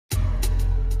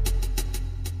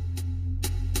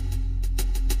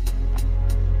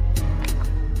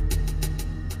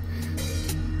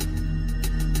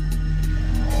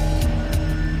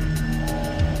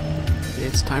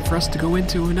time for us to go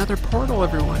into another portal,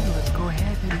 everyone. Let's go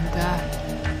ahead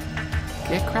and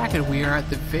get cracking. We are at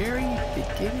the very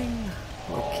beginning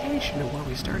location of where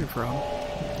we started from.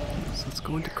 So let's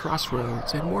go into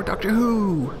Crossroads and more Doctor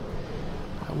Who.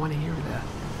 I want to hear the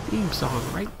theme song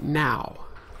right now.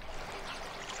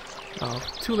 Oh,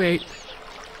 too late.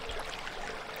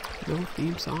 No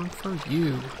theme song for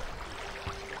you.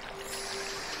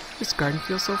 This garden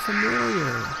feels so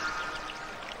familiar.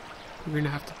 We're gonna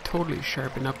have to totally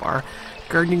sharpen up our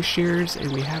gardening shears,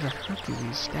 and we have a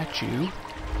Hercules statue.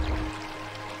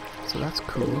 So that's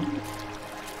cool.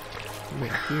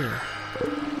 Right here.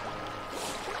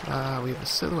 We have a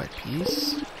silhouette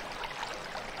piece.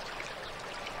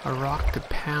 A rock to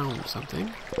pound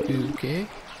something. Okay.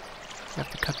 Have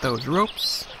to cut those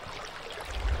ropes.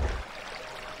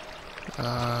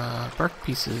 Bark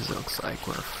pieces, it looks like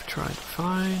we're trying to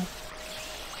find.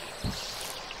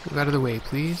 Move out of the way,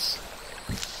 please.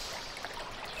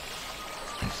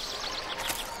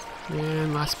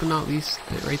 And last but not least,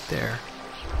 right there.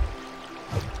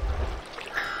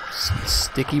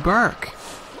 Sticky bark.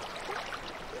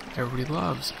 Everybody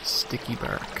loves sticky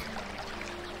bark.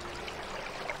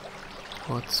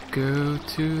 Let's go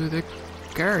to the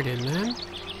garden then.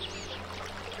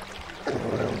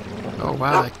 Oh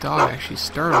wow, that dog actually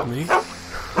startled me.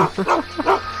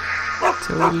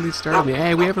 Totally startled me.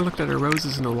 Hey, we haven't looked at our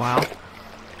roses in a while.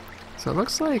 So it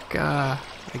looks like, I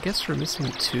guess we're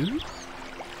missing 2?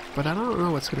 But I don't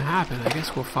know what's going to happen. I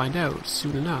guess we'll find out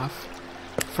soon enough.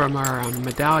 From our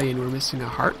medallion, we're missing a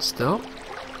heart still.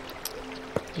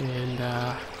 And,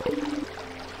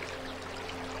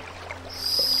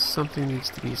 something needs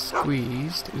to be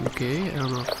squeezed. Okay, I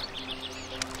don't know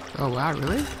if... Oh wow,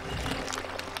 really?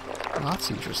 Well, that's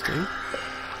interesting.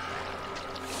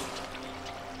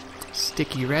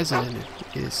 Sticky resin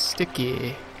is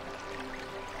sticky.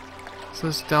 So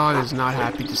this dog is not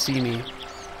happy to see me.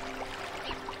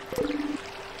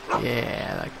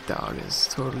 Yeah, that dog is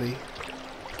totally...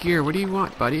 Gear, what do you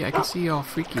want, buddy? I can see you all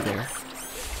freaky there.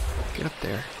 Get up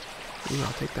there. Ooh,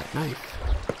 I'll take that knife.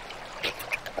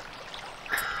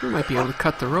 We might be able to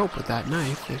cut the rope with that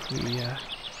knife if we,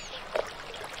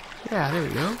 Yeah, there we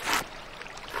go.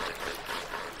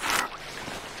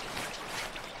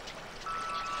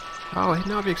 Oh,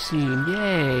 hidden object scene,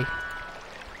 yay!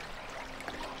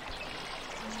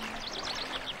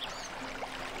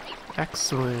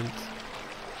 Excellent.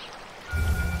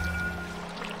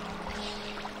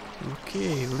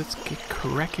 Okay, let's get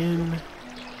cracking.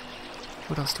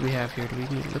 What else do we have here? Do we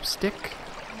need lipstick?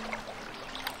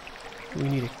 We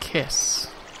need a kiss.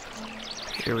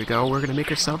 Here we go, we're gonna make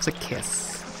ourselves a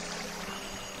kiss.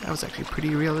 That was actually a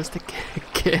pretty realistic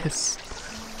kiss.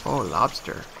 Oh,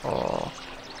 lobster. Oh.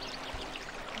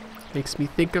 Makes me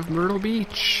think of Myrtle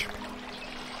Beach.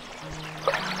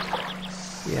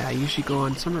 Yeah, I usually go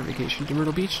on summer vacation to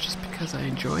Myrtle Beach just because I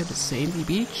enjoy the sandy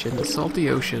beach and the salty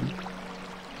ocean.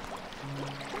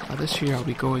 This year I'll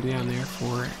be going down there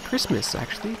for Christmas,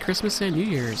 actually. Christmas and New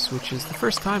Year's, which is the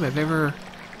first time I've ever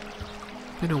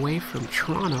been away from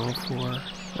Toronto for...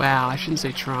 Well, I shouldn't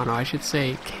say Toronto, I should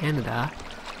say Canada.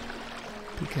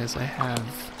 Because I have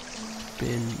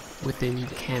been within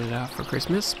Canada for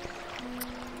Christmas.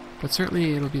 But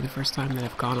certainly it'll be the first time that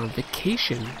I've gone on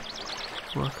vacation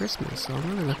for Christmas. So I'm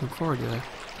really looking forward to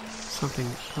something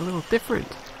a little different,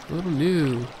 a little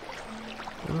new,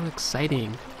 a little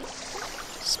exciting.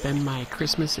 Spend my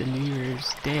Christmas and New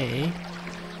Year's Day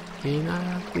in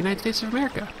the United States of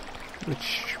America,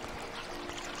 which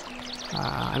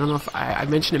I don't know if I've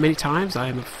mentioned it many times. I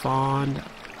am a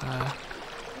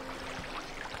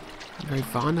very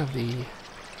fond of the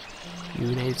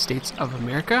United States of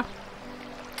America.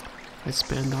 I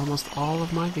spend almost all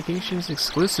of my vacations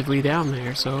exclusively down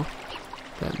there, so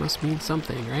that must mean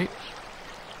something, right?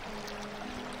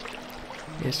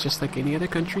 It's just like any other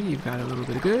country. You've got a little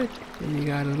bit of good, and you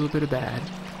got a little bit of bad.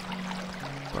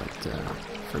 But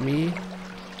for me,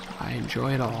 I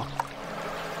enjoy it all.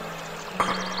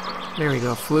 There we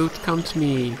go, flute, come to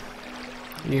me.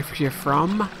 And if you're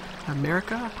from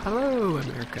America, hello,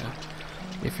 America.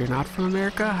 If you're not from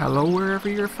America, hello wherever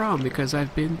you're from, because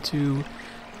I've been to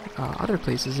other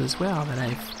places as well that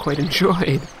I've quite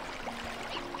enjoyed.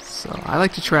 So I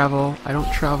like to travel. I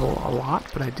don't travel a lot,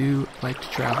 but I do like to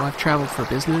travel. I've traveled for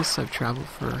business, I've traveled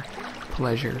for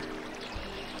pleasure.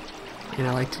 And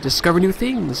I like to discover new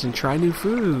things and try new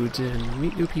foods and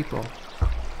meet new people.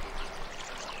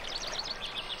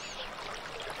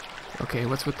 Okay,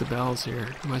 what's with the bells here?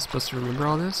 Am I supposed to remember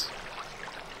all this?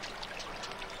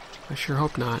 I sure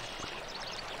hope not.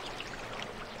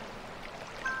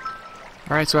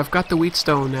 Alright, so I've got the wheat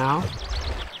stone now.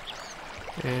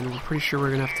 And we're pretty sure we're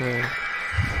gonna have to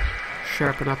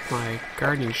sharpen up my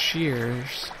gardening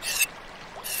shears.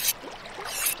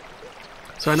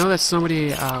 So I know that somebody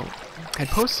had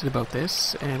posted about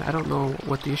this, and I don't know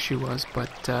what the issue was,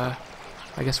 but I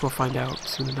guess we'll find out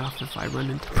soon enough if I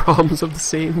run into problems of the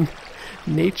same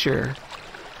nature.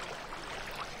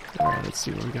 Alright, let's see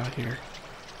what we got here.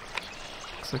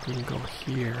 Looks like we can go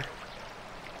here.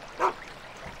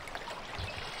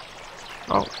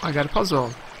 Oh, I got a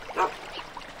puzzle.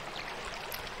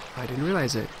 I didn't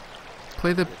realize it.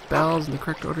 Play the bells in the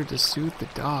correct order to soothe the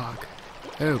dog.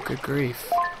 Oh, good grief.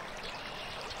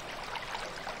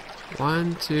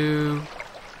 1, 2,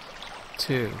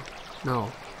 2.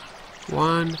 No.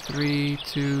 1, 3,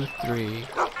 2, 3.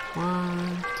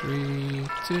 1, 3,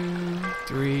 2,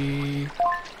 3.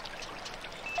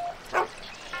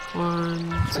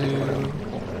 1, 2.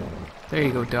 There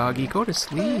you go, doggy. Go to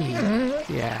sleep.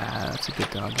 Yeah, that's a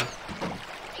good doggy.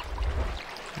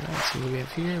 Alright, so what we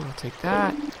have here, we'll take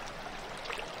that.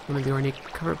 One of the ornate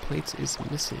cover plates is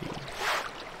missing.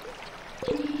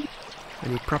 I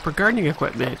need proper gardening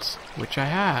equipment, which I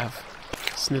have.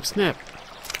 Snip, snip.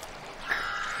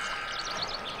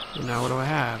 And now what do I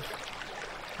have?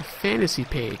 A fantasy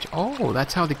page. Oh,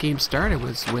 that's how the game started,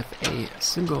 was with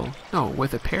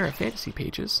with a pair of fantasy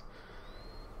pages.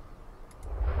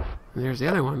 And there's the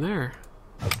other one there.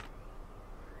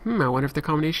 I wonder if the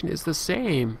combination is the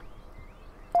same.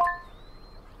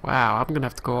 Wow, I'm gonna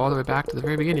have to go all the way back to the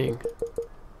very beginning.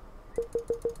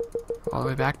 All the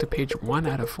way back to page 1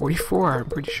 out of 44, I'm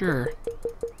pretty sure.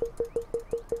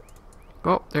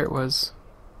 Oh, there it was.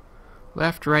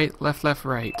 Left, right, left, left,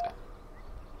 right.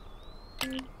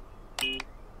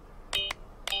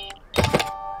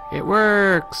 It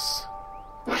works!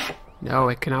 No,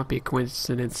 it cannot be a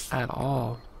coincidence at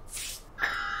all.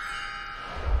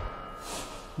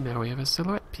 Now we have a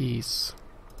silhouette piece.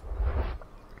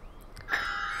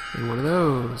 And one of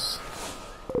those.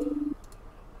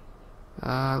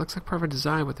 Looks like part of a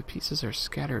design, but the pieces are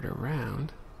scattered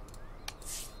around.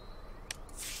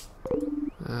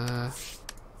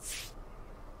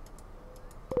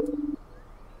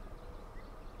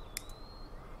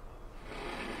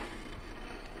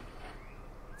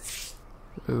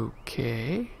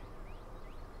 Okay.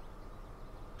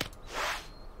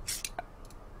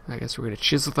 I guess we're gonna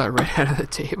chisel that right out of the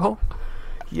table.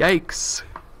 Yikes.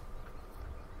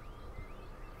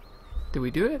 Did we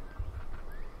do it?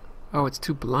 Oh, it's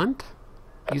too blunt?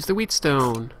 Use the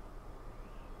wheatstone.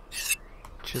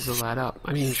 Chisel that up.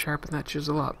 I mean, sharpen that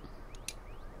chisel up.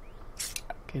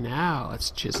 Okay, now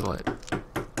let's chisel it.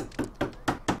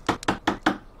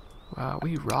 Wow,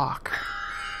 we rock.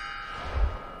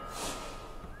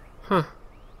 Huh.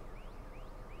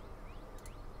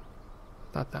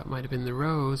 Thought that might have been the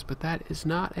rose, but that is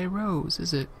not a rose,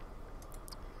 is it?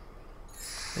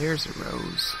 There's a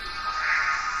rose.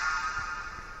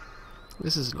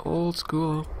 This is an old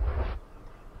school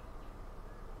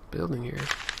building here.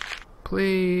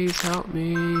 Please help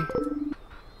me.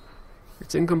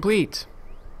 It's incomplete.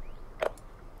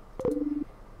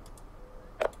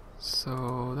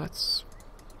 So that's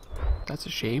a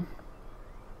shame.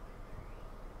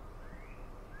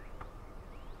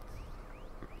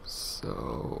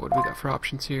 So what do we got for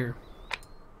options here?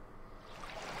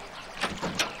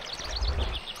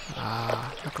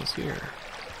 That goes here.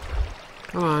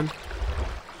 Come on.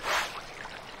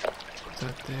 Put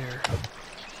that there.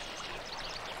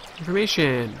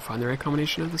 Information. Find the right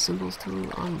combination of the symbols to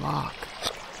unlock.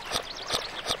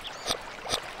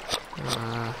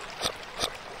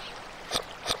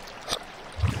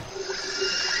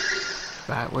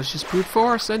 That was just brute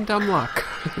force and dumb luck.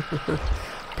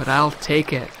 But I'll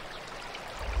take it.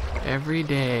 Every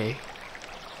day.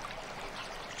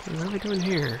 What are we doing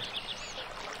here?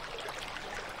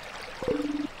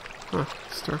 Huh.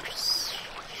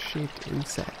 Star-shaped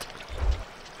insect.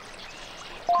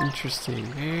 Interesting.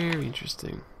 Very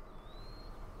interesting.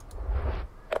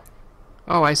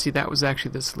 Oh, I see. That was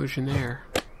actually the solution there.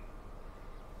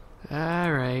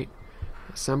 Alright.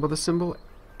 Assemble the symbol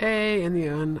A in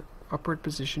the upward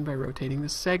position by rotating the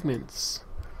segments.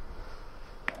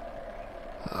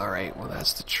 Alright, well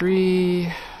that's the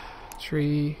tree.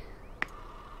 Tree.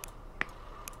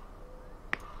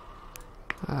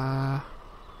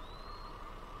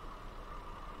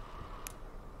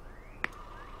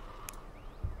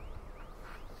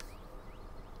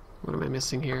 What am I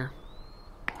missing here?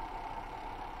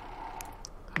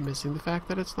 I'm missing the fact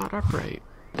that it's not upright.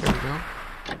 There we go.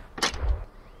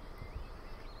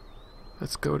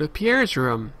 Let's go to Pierre's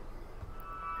room.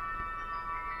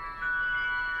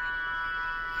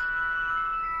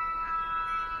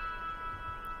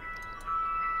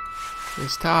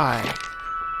 Nice tie.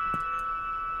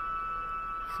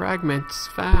 Fragments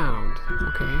found.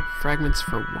 Okay, fragments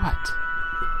for what?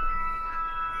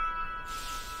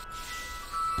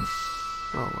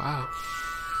 Oh, wow.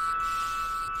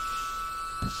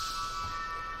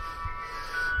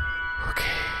 Okay,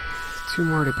 2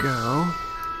 more to go.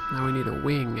 Now we need a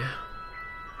wing.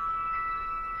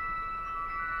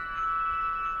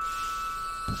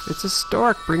 It's a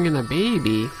stork bringing a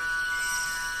baby.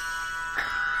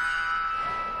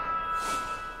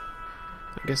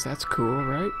 I guess that's cool,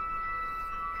 right?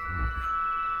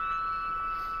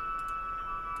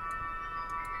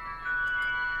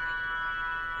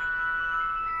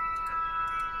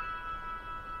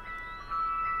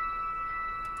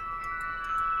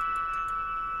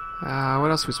 What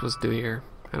else are we supposed to do here?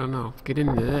 I don't know. Get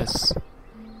into this.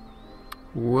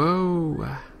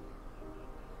 Whoa.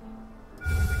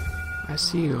 I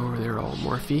see you over there, old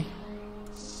Morphe.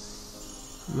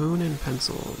 Moon and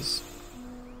pencils.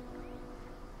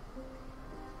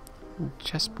 And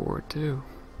chessboard, too.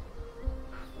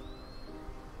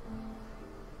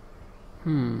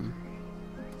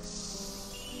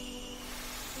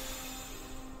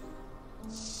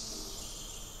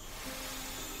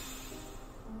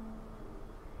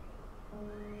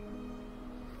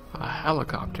 A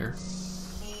helicopter.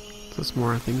 Just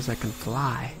more things that can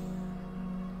fly.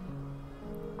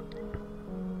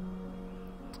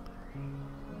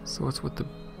 So what's with the...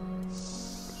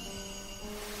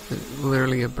 Is it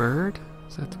literally a bird?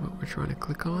 Is that what we're trying to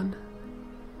click on?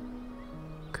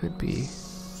 Could be.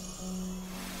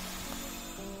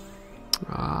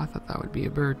 Ah, I thought that would be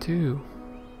a bird too.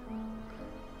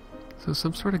 So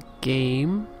some sort of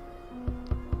game.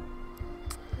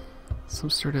 Some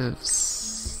sort of...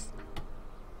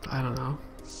 I don't know.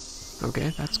 Okay,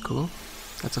 that's cool.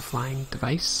 That's a flying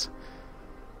device.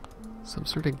 Some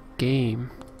sort of game.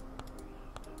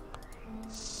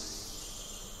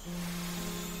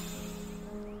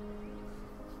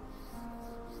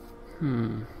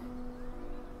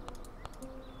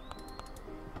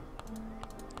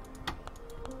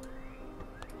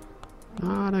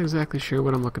 Not exactly sure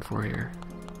what I'm looking for here.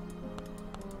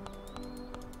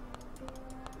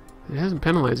 It hasn't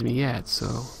penalized me yet,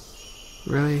 so...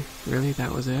 Really? Really?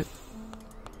 That was it?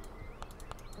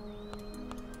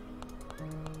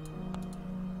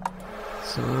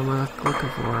 So what am I looking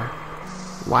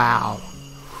for? Wow.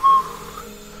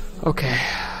 Okay.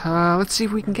 Let's see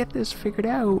if we can get this figured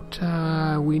out.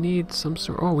 We need some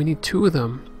sort... Oh, we need 2 of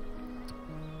them.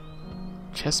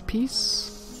 Chess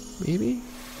piece? Maybe?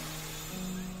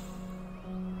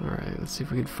 Alright, let's see if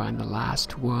we can find the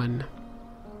last one.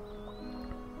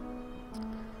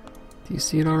 Do you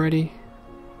see it already?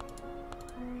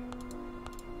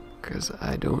 Because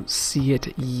I don't see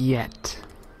it yet.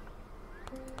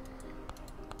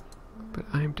 But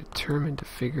I'm determined to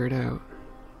figure it out.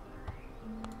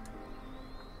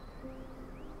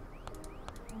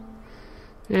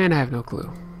 And I have no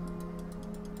clue.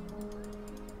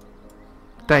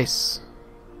 Dice.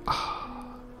 Oh,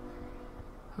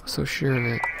 I was so sure of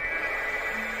it.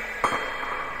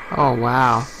 Oh,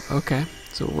 wow. Okay.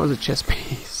 So it was a chess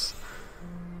piece.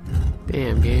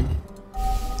 Damn, game.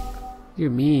 You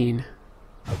mean.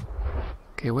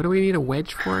 Okay, what do we need a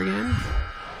wedge for again?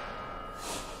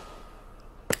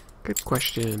 Good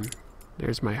question.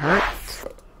 There's my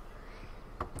heart.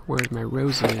 Where's my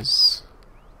roses?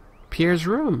 Pierre's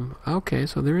room. Okay,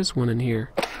 so there is one in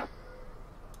here.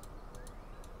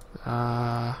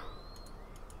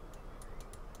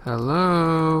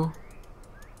 Hello?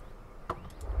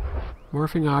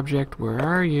 Morphing object, where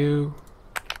are you?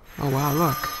 Oh wow,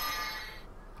 look.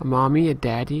 A mommy, a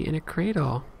daddy, and a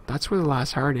cradle. That's where the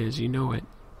last heart is, you know it.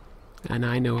 And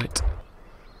I know it.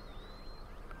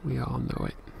 We all know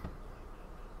it.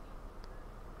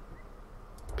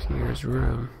 Pierre's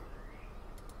room.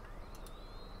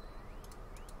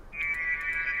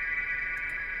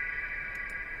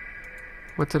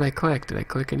 What did I click? Did I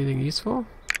click anything useful?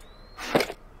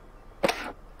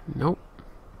 Nope.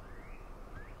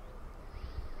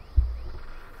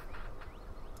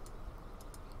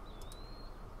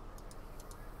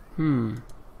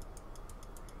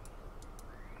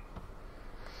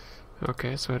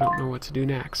 Okay, so I don't know what to do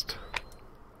next.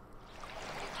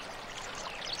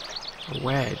 A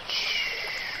wedge.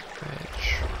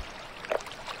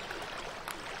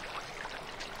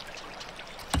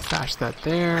 Stash that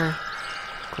there.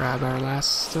 Grab our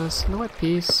last silhouette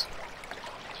piece.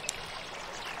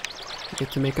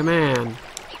 Get to make a man.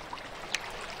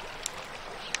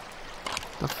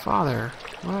 The father.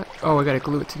 What? Oh, I gotta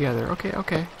glue it together. Okay,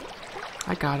 okay.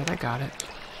 I got it.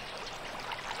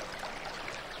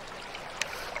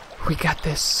 We got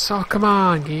this. Oh, come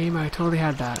on, game. I totally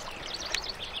had that.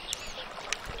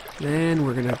 Then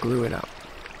we're gonna glue it up.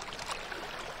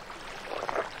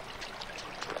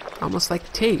 Almost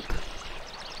like tape.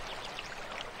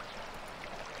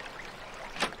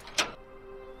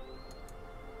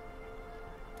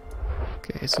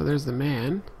 Okay, so there's the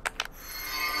man.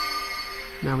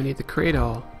 Now we need the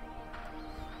cradle.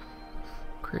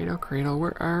 Cradle, cradle,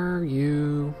 where are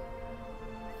you?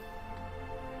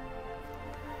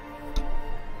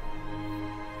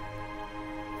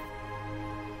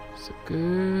 It's a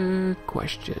good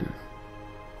question.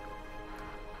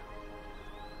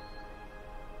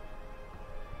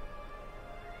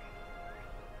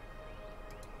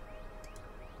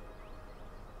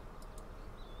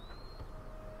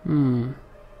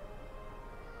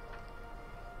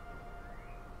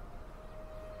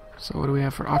 So what do we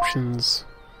have for options?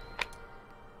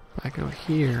 If I go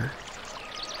here.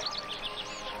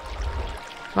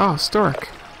 Oh, stork.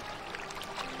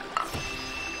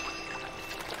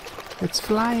 It's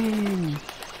flying.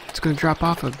 It's gonna drop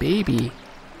off a baby.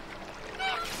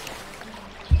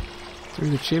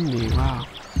 Through the chimney, wow.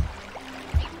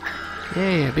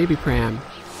 Yay, a baby pram.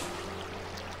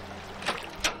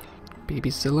 Baby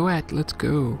silhouette, let's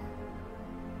go.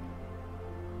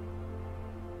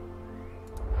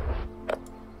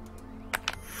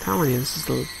 Telling you, this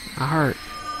is a heart.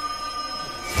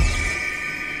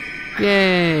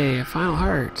 Yay, a final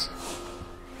heart.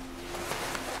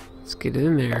 Let's get it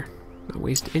in there. Not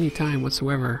waste any time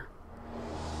whatsoever.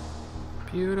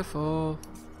 Beautiful.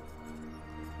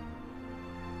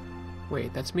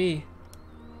 Wait, that's me.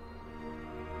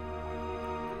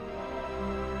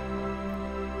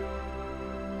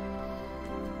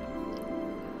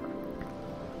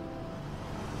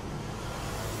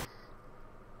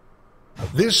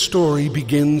 This story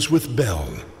begins with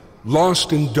Belle,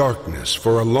 lost in darkness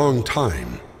for a long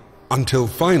time, until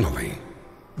finally,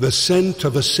 the scent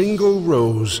of a single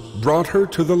rose brought her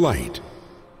to the light.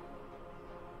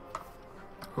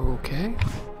 Okay.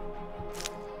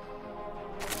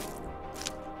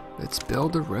 Let's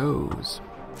build a rose.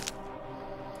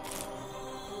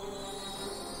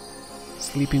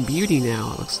 Sleeping Beauty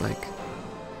now, it looks like.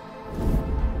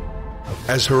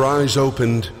 As her eyes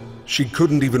opened, she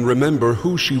couldn't even remember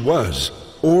who she was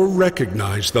or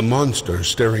recognize the monster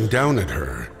staring down at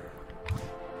her.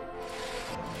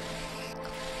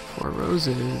 4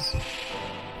 roses.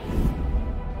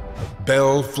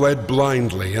 Belle fled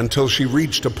blindly until she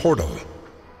reached a portal.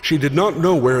 She did not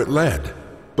know where it led,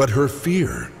 but her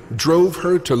fear drove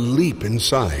her to leap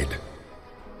inside.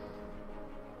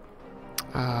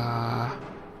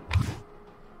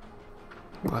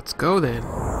 Let's go then.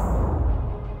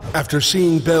 After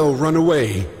seeing Belle run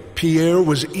away, Pierre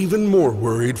was even more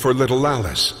worried for little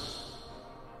Alice.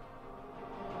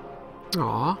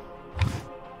 Aw.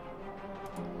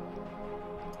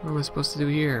 What am I supposed to do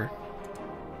here?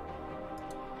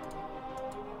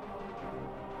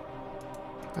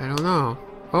 I don't know.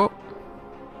 Oh!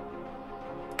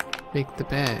 Make the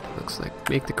bed. Looks like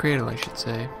make the cradle, I should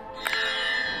say.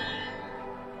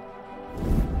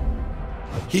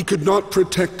 He could not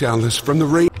protect Alice from the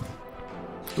rain.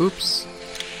 Oops.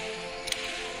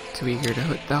 Too eager to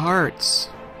hit the hearts.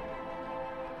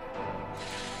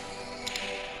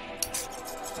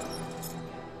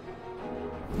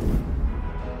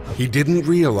 He didn't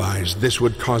realize this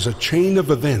would cause a chain of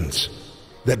events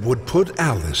that would put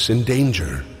Alice in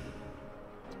danger.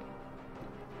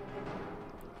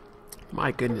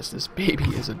 My goodness, this baby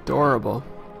is adorable.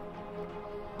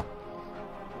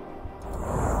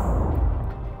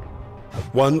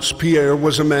 Once Pierre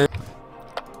was a man.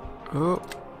 Oh.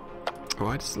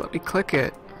 Why just let me click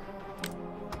it?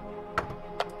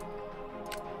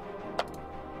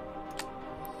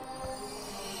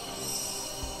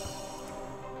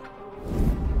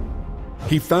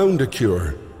 He found a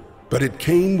cure, but it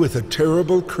came with a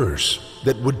terrible curse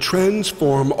that would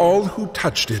transform all who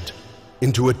touched it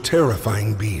into a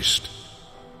terrifying beast.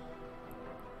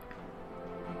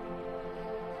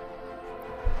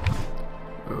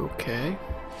 Okay.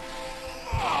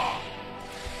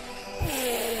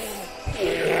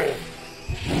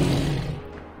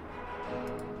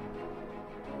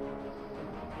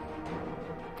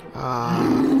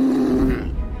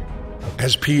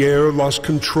 As Pierre lost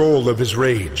control of his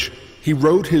rage, he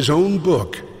wrote his own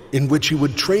book in which he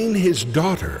would train his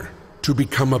daughter to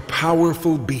become a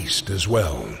powerful beast as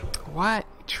well. What?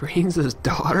 He trains his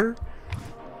daughter?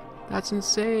 That's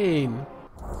insane.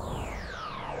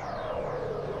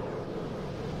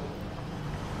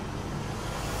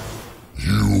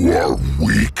 You are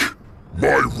weak.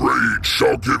 My rage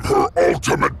shall give her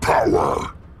ultimate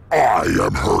power. I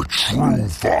am her true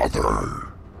father.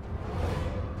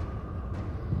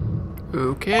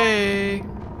 Okay.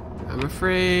 I'm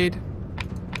afraid.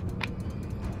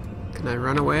 Can I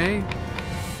run away?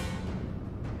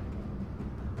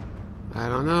 I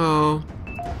don't know.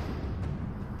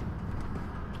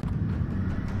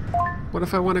 What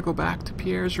if I want to go back to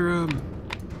Pierre's room?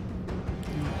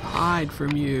 And hide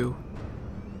from you.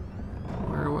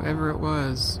 Wherever it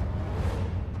was.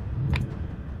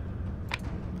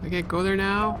 I can't go there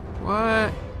now?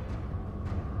 What?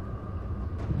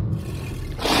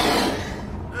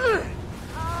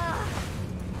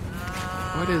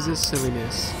 What is this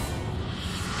silliness?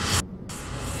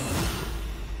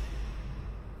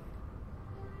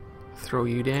 Throw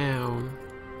you down,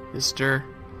 mister.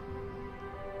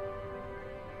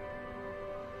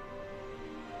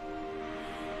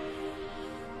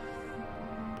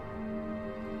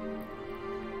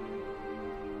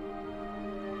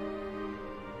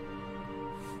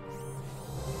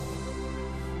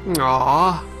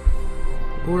 Aww.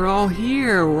 We're all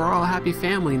here. We're all a happy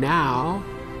family now.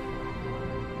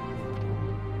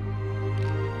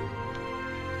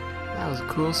 That was a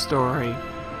cool story.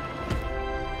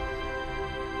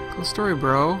 Cool story,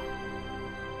 bro.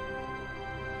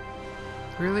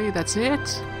 Really? That's it?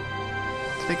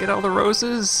 Did I get all the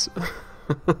roses?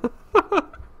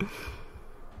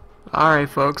 Alright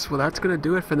folks, well that's going to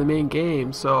do it for the main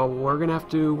game, so we're going to have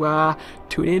to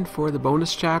tune in for the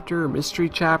bonus chapter, mystery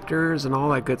chapters, and all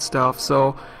that good stuff.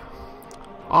 So,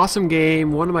 awesome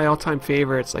game, one of my all-time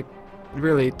favorites, like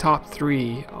really top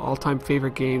 3 all-time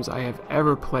favorite games I have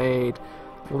ever played.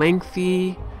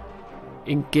 Lengthy,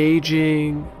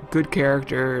 engaging, good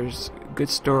characters, good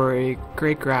story,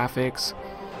 great graphics.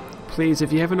 Please,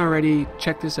 if you haven't already,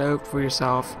 check this out for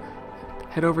yourself.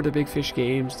 Head over to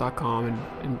bigfishgames.com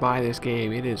and buy this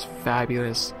game. It is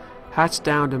fabulous. Hats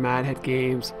down to Madhead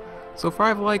Games. So far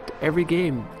I've liked every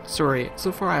game. So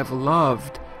far I've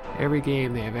loved every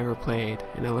game they have ever played,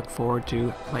 and I look forward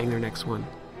to playing their next one.